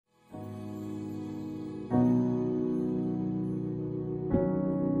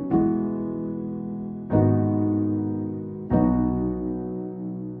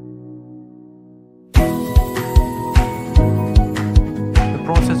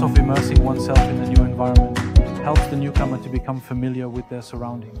process of immersing oneself in a new environment helps the newcomer to become familiar with their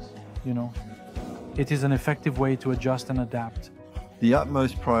surroundings, you know. It is an effective way to adjust and adapt. The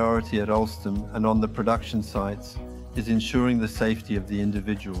utmost priority at Alstom and on the production sites is ensuring the safety of the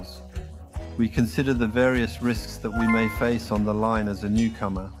individuals. We consider the various risks that we may face on the line as a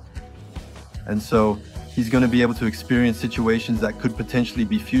newcomer. And so, he's going to be able to experience situations that could potentially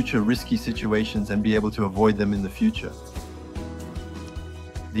be future risky situations and be able to avoid them in the future.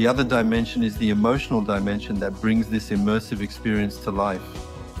 The other dimension is the emotional dimension that brings this immersive experience to life.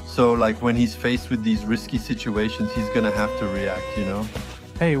 So like when he's faced with these risky situations, he's going to have to react, you know?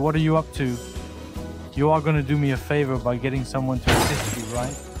 Hey, what are you up to? You are going to do me a favor by getting someone to assist you,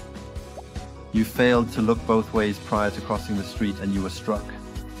 right? You failed to look both ways prior to crossing the street and you were struck.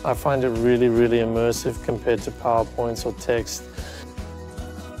 I find it really, really immersive compared to PowerPoints or text.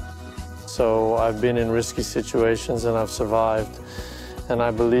 So I've been in risky situations and I've survived. And I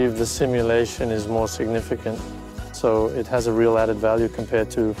believe the simulation is more significant. So it has a real added value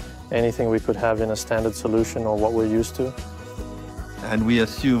compared to anything we could have in a standard solution or what we're used to. And we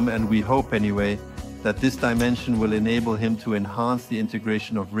assume, and we hope anyway, that this dimension will enable him to enhance the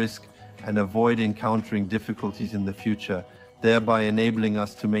integration of risk and avoid encountering difficulties in the future, thereby enabling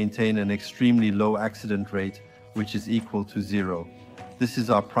us to maintain an extremely low accident rate, which is equal to 0. This is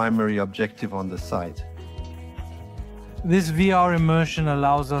our primary objective on the site. This VR immersion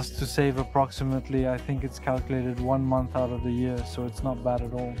allows us to save approximately, I think it's calculated 1 month out of the year, so it's not bad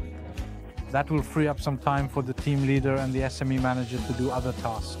at all. That will free up some time for the team leader and the SME manager to do other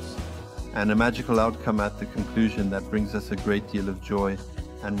tasks. And a magical outcome at the conclusion that brings us a great deal of joy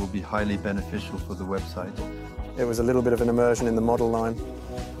and will be highly beneficial for the website. It was a little bit of an immersion in the model line.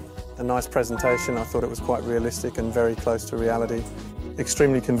 A nice presentation. I thought it was quite realistic and very close to reality.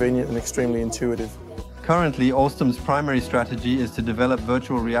 Extremely convenient and extremely intuitive. Currently, Alstom's primary strategy is to develop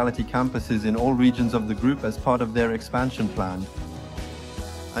virtual reality campuses in all regions of the group as part of their expansion plan.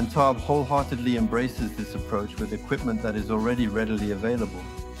 And Taab wholeheartedly embraces this approach with equipment that is already readily available.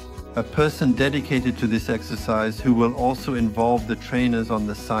 A person dedicated to this exercise who will also involve the trainers on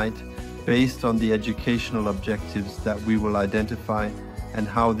the site based on the educational objectives that we will identify and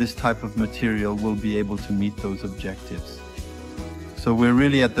how this type of material will be able to meet those objectives. So we're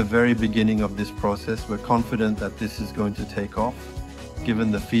really at the very beginning of this process. We're confident that this is going to take off,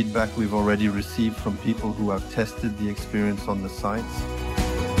 given the feedback we've already received from people who have tested the experience on the sites.